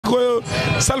ko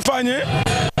salfaañe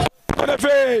ko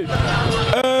defee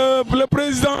le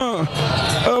président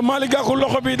Malick Gakou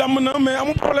loxo bi damm na mais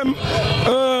amul problème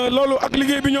loolu ak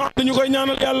liggéey bi ñoo ànd ñu koy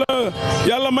ñaanal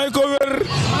yàlla may ko wér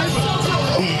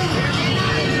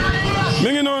mi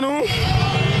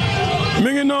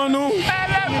ngi noonu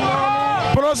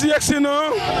Pros yegsi na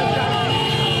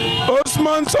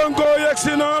Ousmane Sonko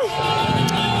yegsi na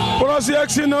Pros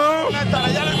yegsi na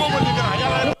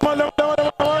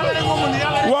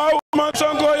waaw Ousmane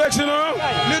Sonko yegsi na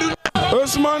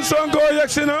Ousmane Sonko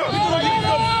yegsi na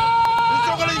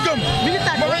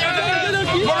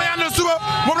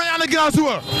moom la ñu ànd ginnaaw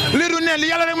suba lii du neen li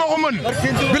yàlla rek moo ko mën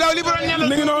bilaaw li bu doon ñaan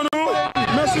mi ngi noonu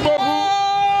merci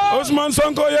beaucoup Ousmane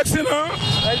Sonko yegsi na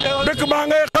dëkk baa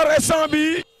ngay xar instant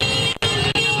bi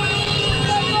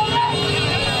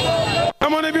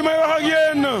jamono bi may wax ak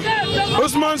yéen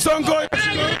Ousmane Sonko yegsi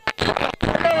na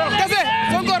kese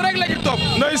Sonko rek la ñu topp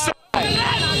ndeysaan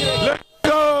léegi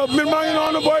mbir maa ngi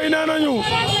noonu booy nee nañu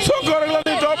Sonko rek la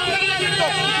ñuy topp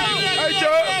ay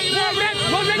ca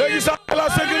léegi sax la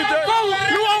sécurité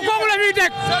lu wax kooku la ñuy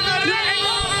teg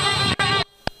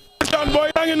booy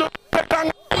yaa ngi noonu tàng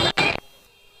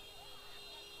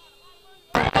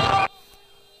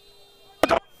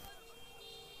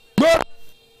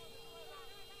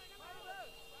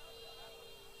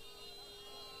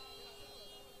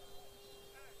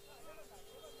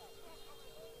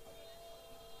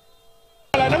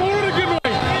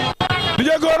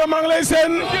maa ngi lay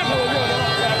seen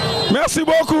merci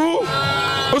beaucoup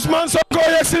Ousmane Sonko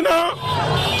yegsi na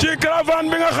ci caravane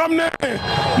bi nga xam ne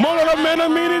moom la mais nag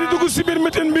mi ngi nii di dugg si biir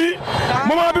meeting bi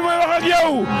moment bi may wax ak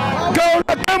yow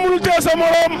Kaolack kenn mënul tee sa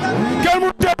morom kenn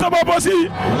mënul tee sa bopp aussi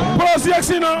Pros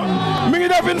yegsi na mi ngi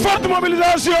def une forte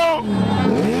mobilisation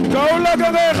Kaolack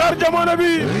ngay xaar jamono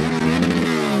bi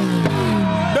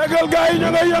déggal gaa yi ñu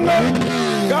ngay yëngal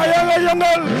gaa yaa ngay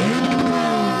yëngal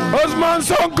Ousmane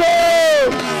Sonko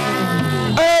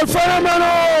est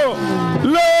phénoménal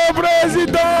le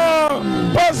président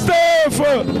Pastef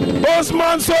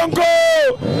Ousmane Sonko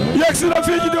yegsi na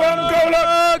fii ci diwaanu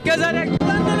Kaolack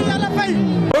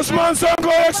Ousmane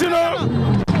Sonko yegsi na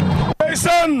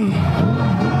ndeysaan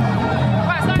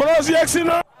Pros yegsi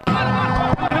na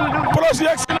Pros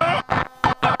yegsi na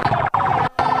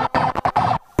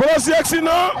Pros yegsi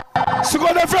na su ko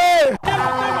defee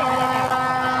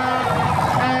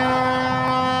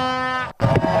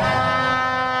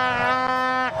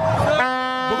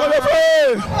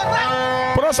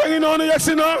Pros a ngi noonu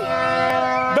yegsi na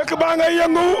dëkk baa ngay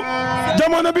yëngu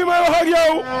jamono bi may wax ak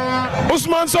yow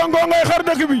Ousmane Sonko ngay xar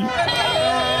dëkk bi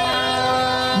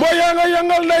boo yaa ngay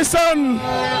yëngal ndeysaan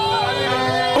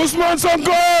Ousmane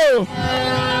Sonko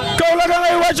Kaolack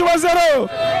ngay wàcc ba zéro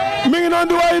mi ngi noonu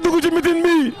di waaye dugg ci mitin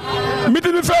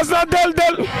bi fees na del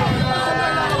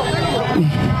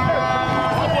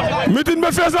mitin bi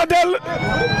fees na del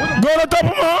góor a topp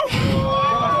ma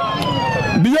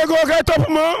di yëgoo kay topp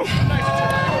ma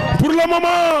pour le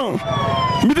moment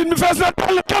mitin bi fees na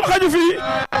del kenn xaju fi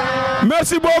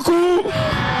merci beaucoup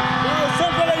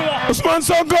Ousmane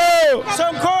Sonko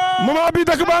moment bi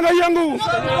dëkk baa nga yëngu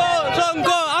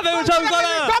Sonko avec Sonko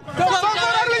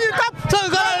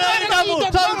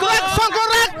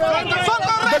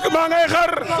dëkk baa ngay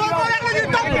xar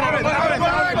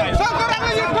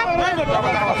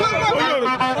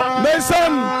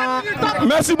ndeysaan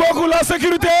merci beaucoup la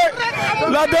sécurité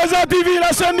la 2A TV la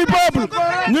chaîne du peuple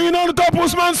ñu ngi noonu topp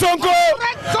Ousmane Sonko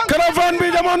caravane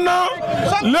bi demoon na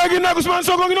léegi nag Ousmane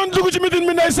Sonko ngi noonu dugg ci meeting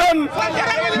bi ndeysaan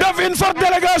def une forte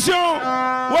délégation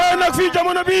waaye nag fii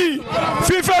jamono bi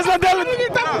fii fees na del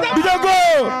di jago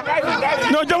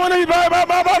non jamono bi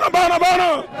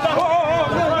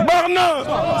baax na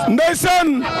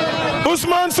ndeysaan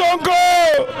Ousmane Sonko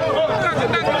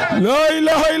la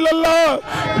ilaha illallah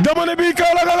jamono bi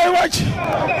Kaolack ngay wàcc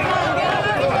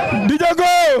di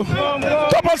jago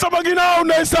toppal sama ginnaaw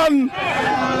ndeysaan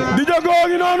di jago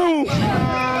ngi noonu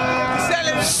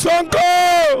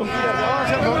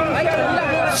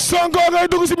Sonko ngay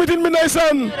dugg si mitin bi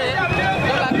ndeysaan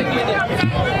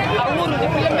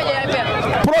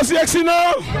Pros yegsi na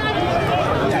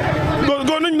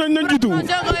go nañ jiitu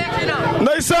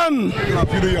ndeysaan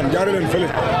jaare leen fële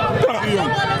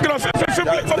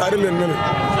jaare leen fële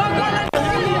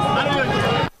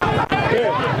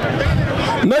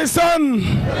ndeysaan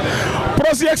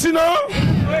Pros yegsi na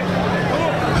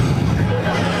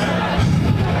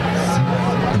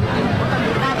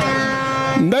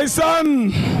ndeysaan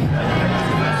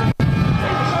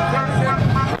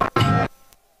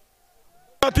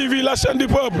TV la chaîne du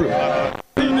peuple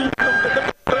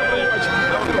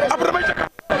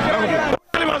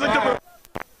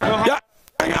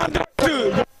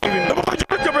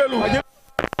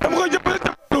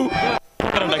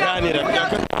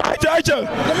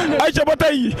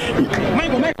tey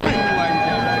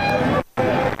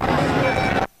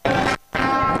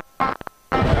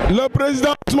le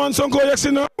président Ousmane Sonko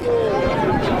yegsi na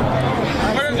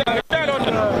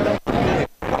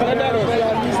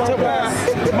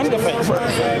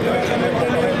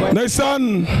ndeysaan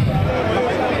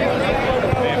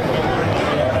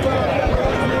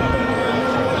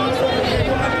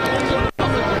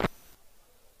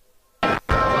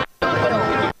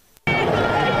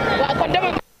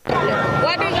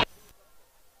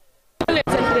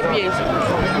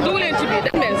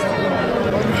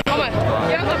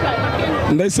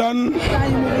ndeysaan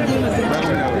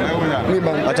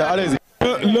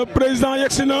le président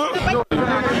yegsi na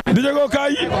di jego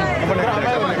kaay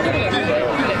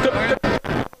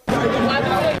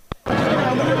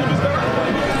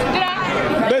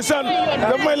ndeysaan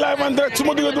daf may laaj man rek su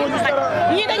ma duggee duma gis dara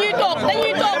ñii dañuy toog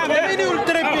dañuy diwul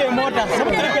trépied moo tax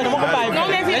sama trépied dama ko bàyyi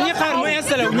dañuy xaar mu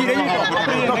installé wu ñii dañuy toog da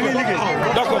ngay liggéey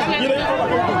d'accord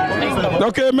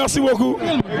ok merci beaucoup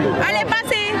allez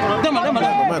passez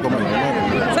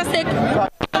ça c'est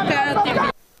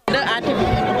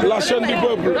la chaîne du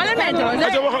peuple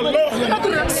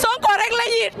Sonko rek la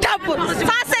ñuy tàpp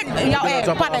ça c'est yow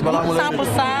pare 100%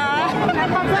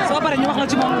 soo pare ñu wax la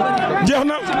ci moom jeex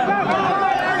na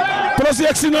procès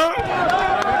yegsi na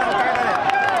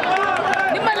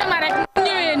dimbali ma rek mu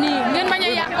ñëwee nii ngeen bañ a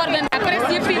yàq organe presse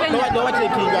yëpp fii lañ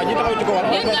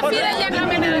yéen ñëpp fii lañ yàq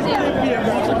aménagé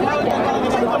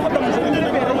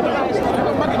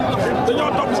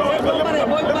dañoo topp sa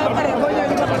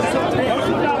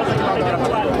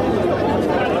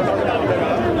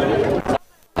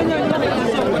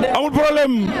amul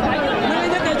problème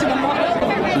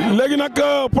léegi nag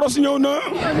procès ñëw na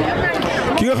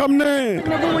ki nga xam ne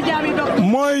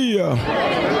mooy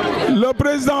le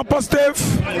président Pastef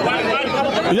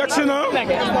yegsi na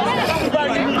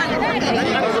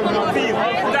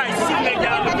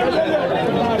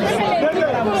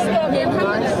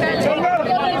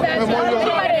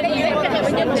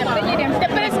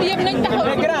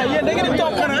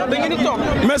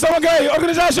mais sama gars yi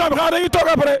organisation bi xanaa dañuy toog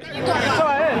après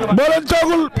boo leen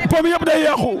toogul pom yëpp day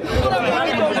yàqu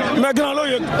mais grand loo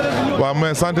yëg. waaw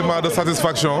mais sentiment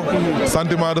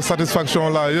de satisfaction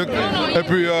laa yëg et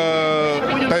puis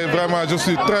tey vraiment je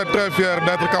suis très très fier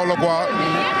d'être Kaolackois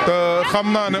te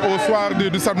xam naa ne au soir du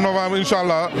 17 novembre incha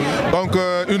allah donc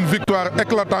une victoire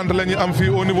éclatante la ñuy am fii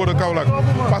au niveau de Kaolack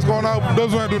parce qu'on a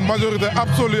besoin d'une majorité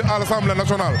absolue à l'Assemblée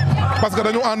nationale parce que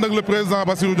dañu ànd ak le président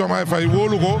Bassirou Diomaye Faye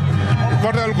wóolu ko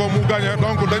votel ko mu gagné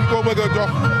donc dañ koo bëgg a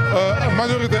jox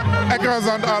majorité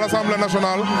écrasante à l'Assemblée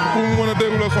nationale pour mu mën a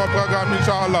dérouler son programme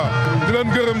incha allah di leen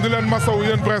gërëm di leen masawu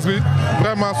yéen presse bi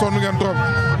vraiment sonn ngeen trop.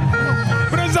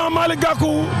 président Malick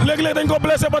Gakou léegi-léegi dañ ko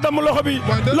blessé ba damm loxo bi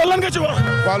loolu lan nga ci wax.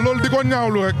 waaw loolu di ko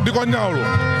ñaawlu rek di ko ñaawlu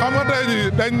xam nga tey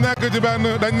jii dañ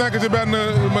nekk ci benn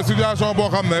situation boo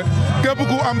xam ne képp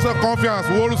ku am sa confiance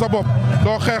wóolu sa bopp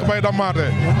doo xeex bay damaate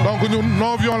donc ñun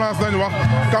non violence lañ wax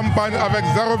campagne avec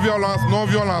zéro violence non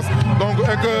violence donc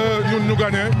et que ñun ñu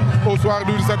gagné au soir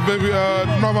du 17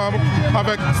 novembre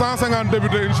avec 150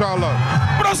 députés incha allah.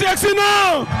 procès yegsi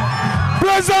na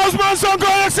président Ousmane Sonko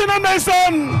yegsi na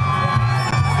ndeysaan.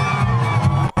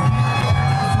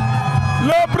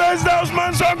 le président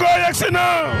Ousmane Sonko yegsi na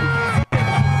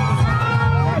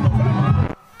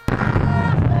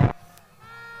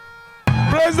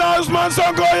président Ousmane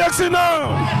Sonko yegsi na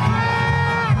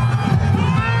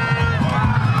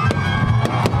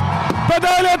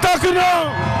pédale takk na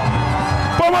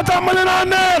poma tàmbali na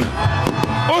neex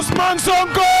Ousmane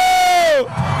Sonko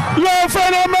le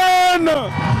phénomène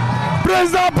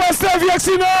président Pastef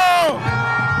yegsi na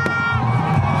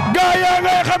gaa yaa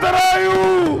ngay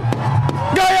xataraayu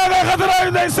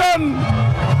ndeysaan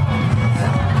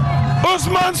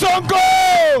Ousmane Sonko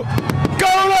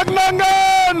Kaolack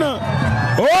nangaan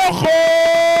oxo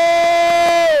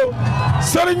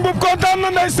Serigne Mboup kontaan na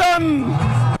ndeysaan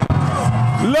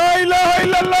la ilaha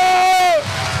illallah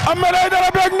Ahmed Aïdara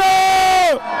bég na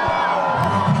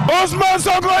Ousmane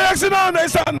Sonko yegsi na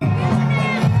ndeysaan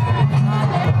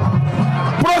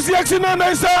procès yegsi na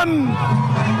ndeysaan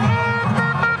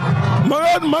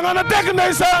ma nga na tekk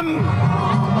ndeysaan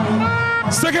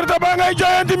sécurité ba ngay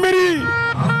joyanti mbiri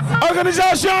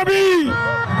organisation bi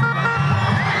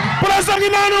place ngi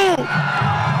noonu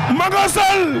ma nga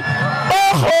sal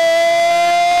oxo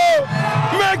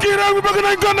mais kii réew mi bëgg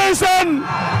nañ ko ndeysaan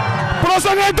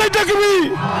procès ngay tëj dëkk bi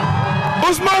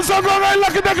Ousmane Sonko ngay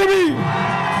lakk dëkk bi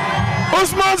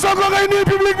Ousmane Sonko ngay nuyu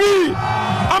public bi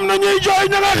am na ñuy jooy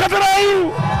ña ngay xataraayu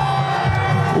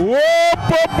woo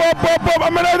pop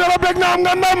Ahmed Aïdara bég na am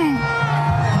nga ndam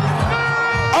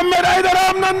Ahmed Aïdara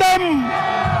am na ndam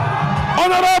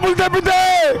honorable député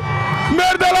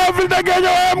maire de la ville de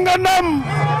Guédiawaye am nga ndam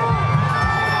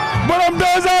borom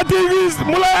 2A TV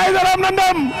Moulay Aïdara am na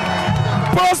ndam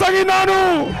Pros a ngi noonu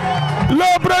le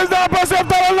président Pastef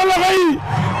taral na loxo yi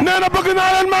nee na bëgg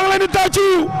naa leen maa ngi leen di tàccu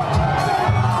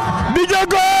di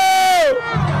jéego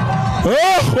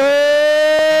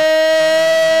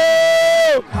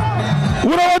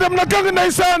wura wa dem na kang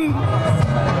ndeysaan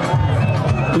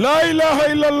la ilaha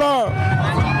illallah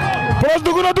Pros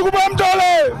dugg na dugg bu am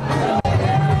doole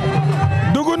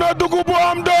dugg na dugg bu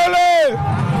am doole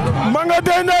ma nga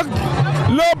dey nag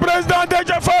le président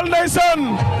Déthié Fall ndeysaan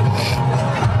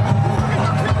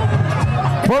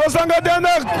Pros a nga dey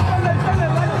nag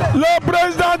le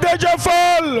président Déthié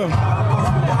Fall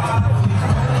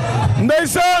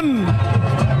ndeysaan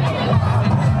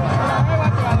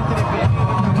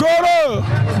Goro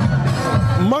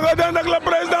ma nga dey nag le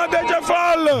président Déthié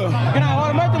Fall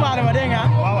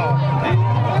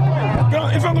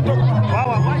il faut nga toog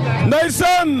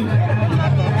ndeysaan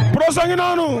Pros a ngi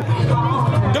noonu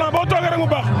grand boo toogee rek mu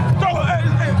baax toogal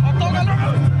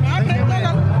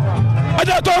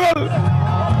aja toogal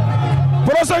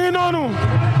Pros a ngi noonu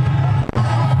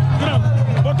grand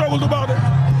boo toogul du baax de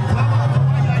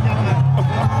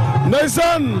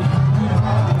ndeysaan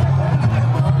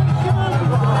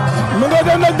mu nga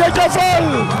dem nag Déthié Fall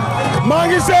maa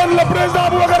ngi seen le président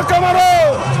Boubacar Camara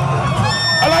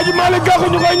Alaaji Malick Gakou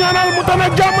ñu koy ñaanal mu tan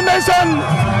ak jàmm ndeysaan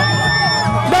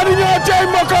daal di ñëwaat ci ay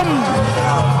mbokam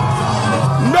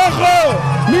ndax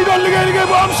mi doon liggéey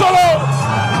bu am solo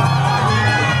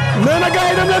nee na gars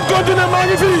yi dem leen continuer maa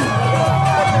ngi fi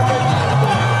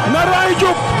na raay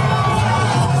jub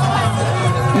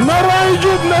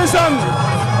ndeysaan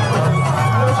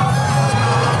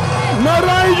na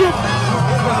raay jub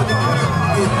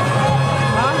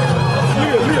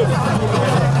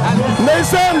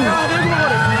ndeysaan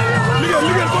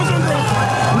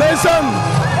ndeysaan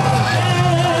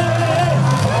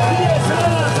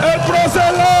el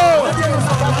procelo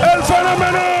el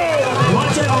phénomène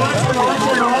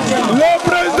le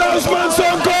président Ousmane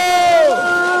Sonko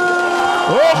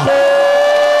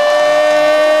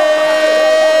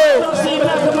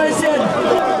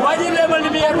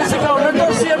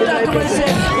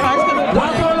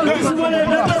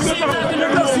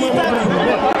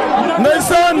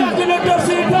ndeysaan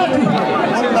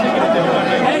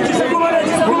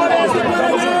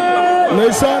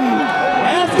ndeysaan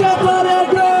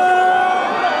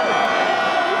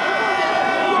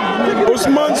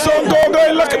Ousmane Sonko ngay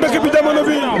lakk dëkk bi jamono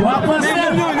bi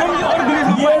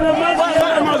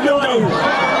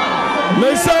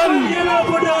ndeysaan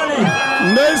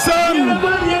ndeysaan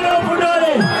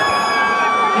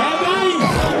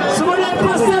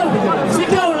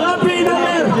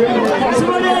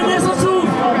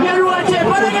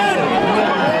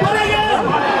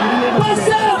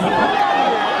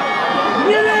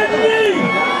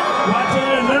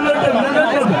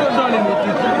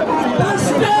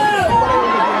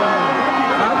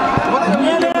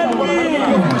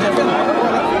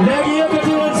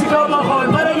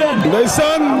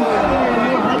ndeysaan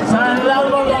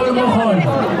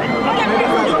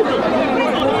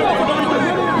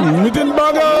mitin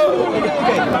baaga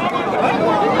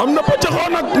am na pàccaxoo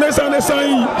nag ndeysaan instant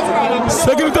yi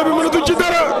sécurité bi mënatuñ ci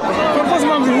dara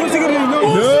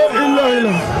la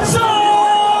ilaha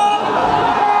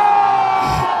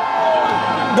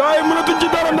gaay yi mënatuñ ci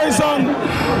dara ndeysaan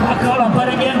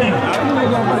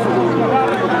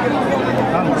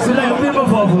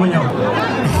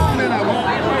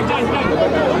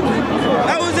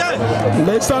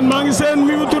ndeysaan maa ngi seen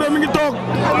Mimi Touré mi ngi toog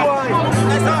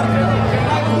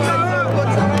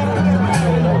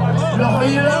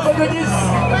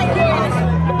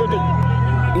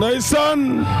ndeysaan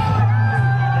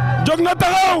jóg na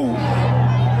taxaw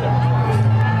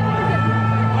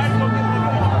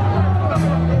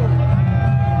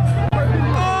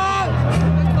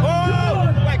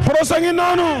Pros a ngi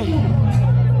noonu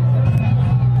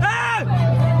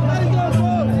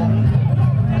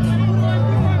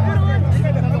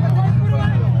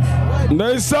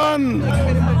ndeysaan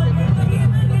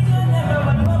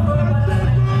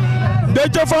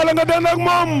Déthié Fall nga den ak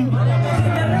moom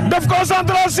def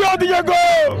concentration di yego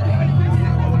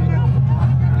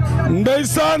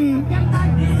ndeysaan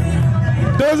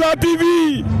 2A TV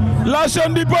la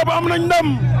chaîne du peuple am nañ ndam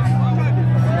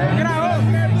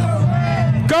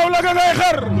Kaolack ngay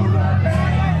xar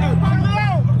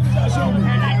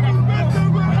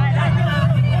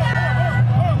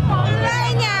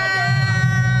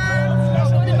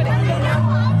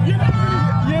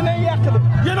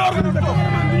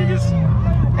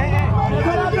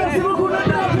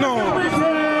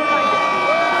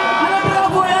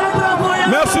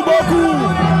merci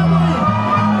beaucoup.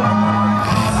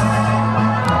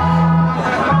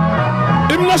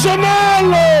 Hymne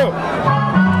national.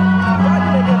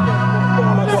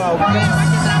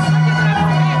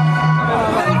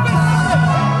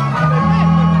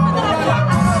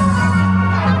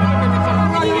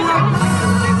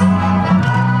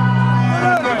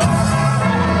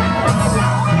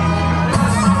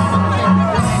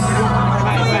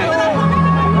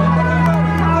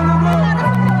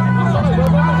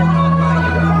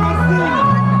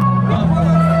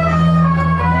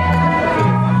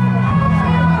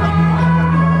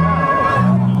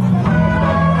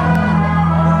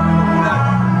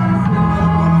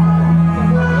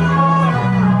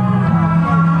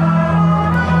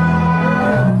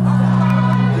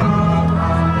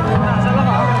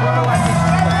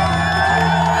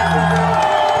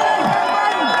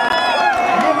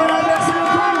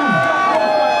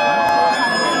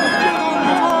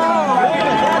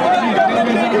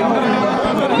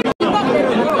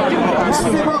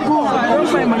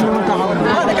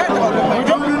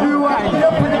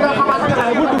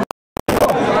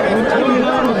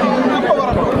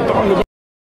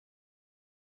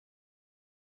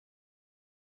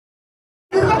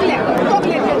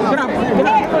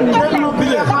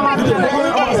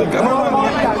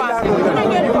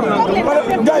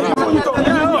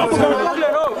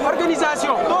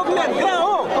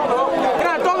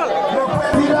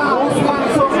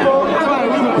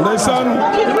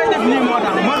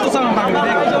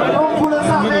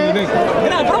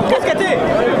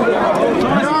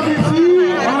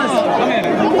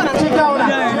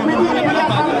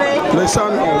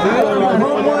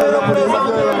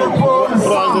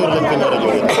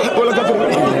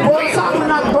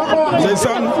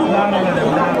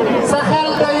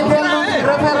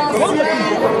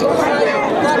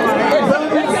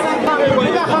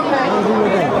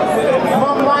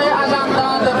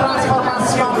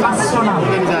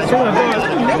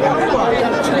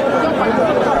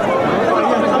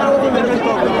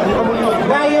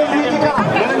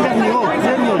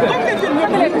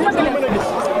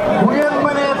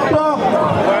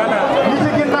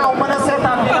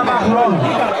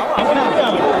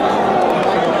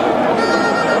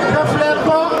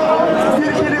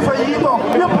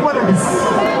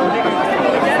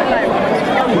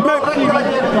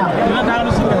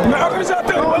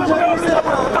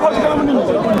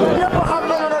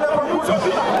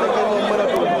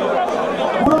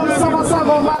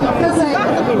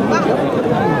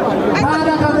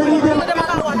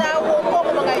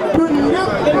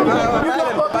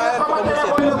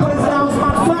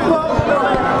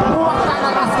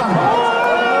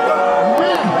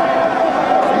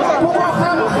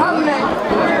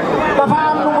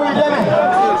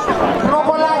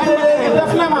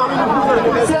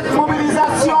 Cette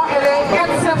mobilisation, elle est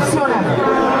exceptionnelle.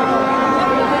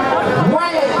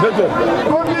 Voyez,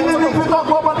 continuez de plutôt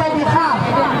proposer du xaar.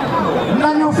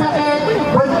 Nañu fexe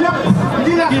ba ñëpp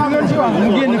li nga xam ne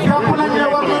jàpp nañu ne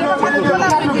war nañoo mën a jël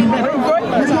kàddu gi.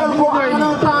 ñu jël ko en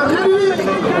un temps réduit.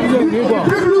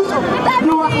 déglu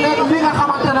ñu wax leen li nga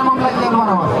xamante ne moom lañ leen war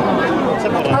a wax.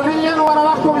 te li ñu leen war a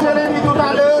wax comme je l'ai dit tout à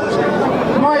l'heure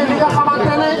mooy li nga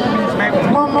xamante ne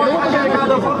moom mooy agenda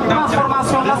de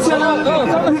transformation nationale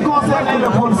qui concerne le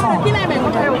pôle centre.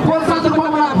 Pôle centre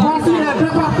boobu nag voici les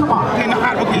départements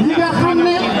yi nga xam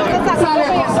ne ça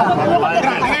les concerne.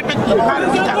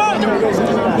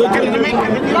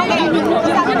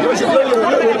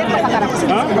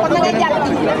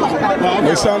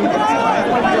 ndeysaan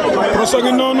proso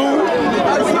ngi noonu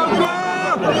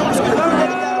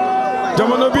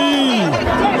jamono bi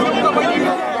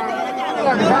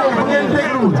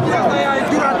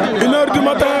une heure du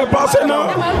matin passé na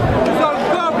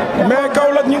mais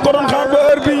Kaolack ñu ngi ko doon xaar ba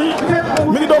heure bi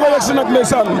mi ngi doog a yegg si nag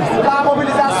ndeysaan. La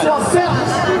mobilisation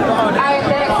certes a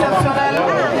été exceptionnelle,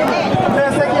 mais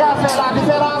ce qui a fait la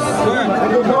différence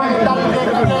mooy dal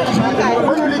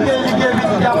ba ñu liggéey bi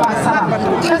ci jàmm ak salaam.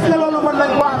 Est-ce que loolu mën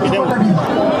nañ ko am ci côté bi?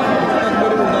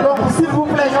 Donc s'il vous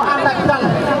plaît ñu ànd ak dal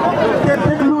te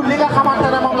déglu li nga xamante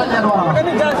ne moom lañ leen war a wax.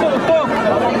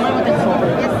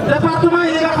 Département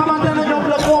yi nga xamante ne ñoom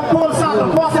la pôle centre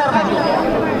concerné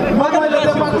moom mooy le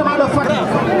département de Fatick,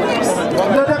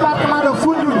 le département de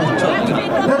Foundiougne,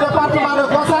 le département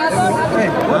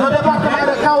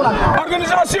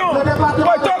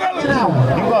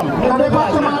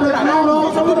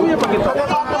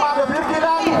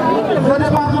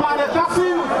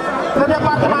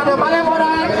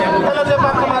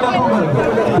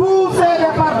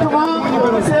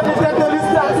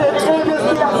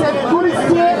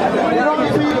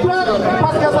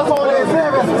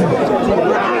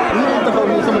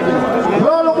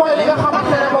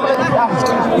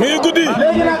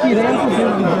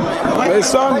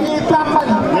ndeysaan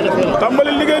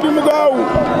tàmbali liggéey bi mu gaaw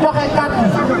joxe kàddu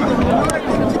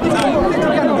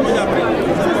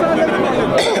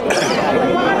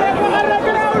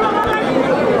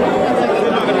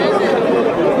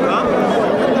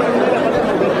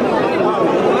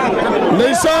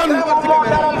ndeysaan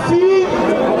fii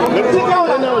ci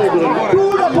Kaolack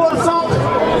tout le pôle centre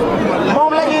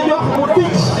moom la ñuy jox mu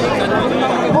ticc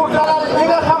pour dalal ñi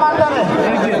nga xamante ne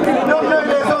ñoom ñooy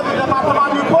les autres départements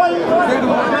du pôle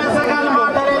mais également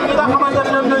dalal ñi nga xamante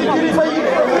ne ñoom ñooy kilifa yi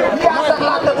ñi ànd ak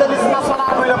la tête de liste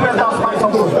nationale muy le président Ousmane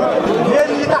Sonko yéen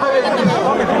ñi taxawee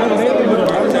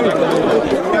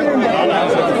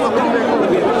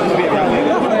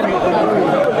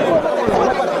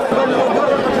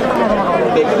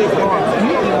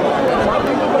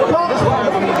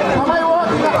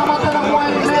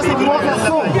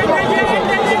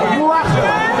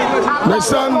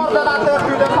ndeysaan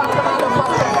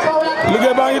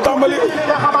liggéey baa ngi tàmbali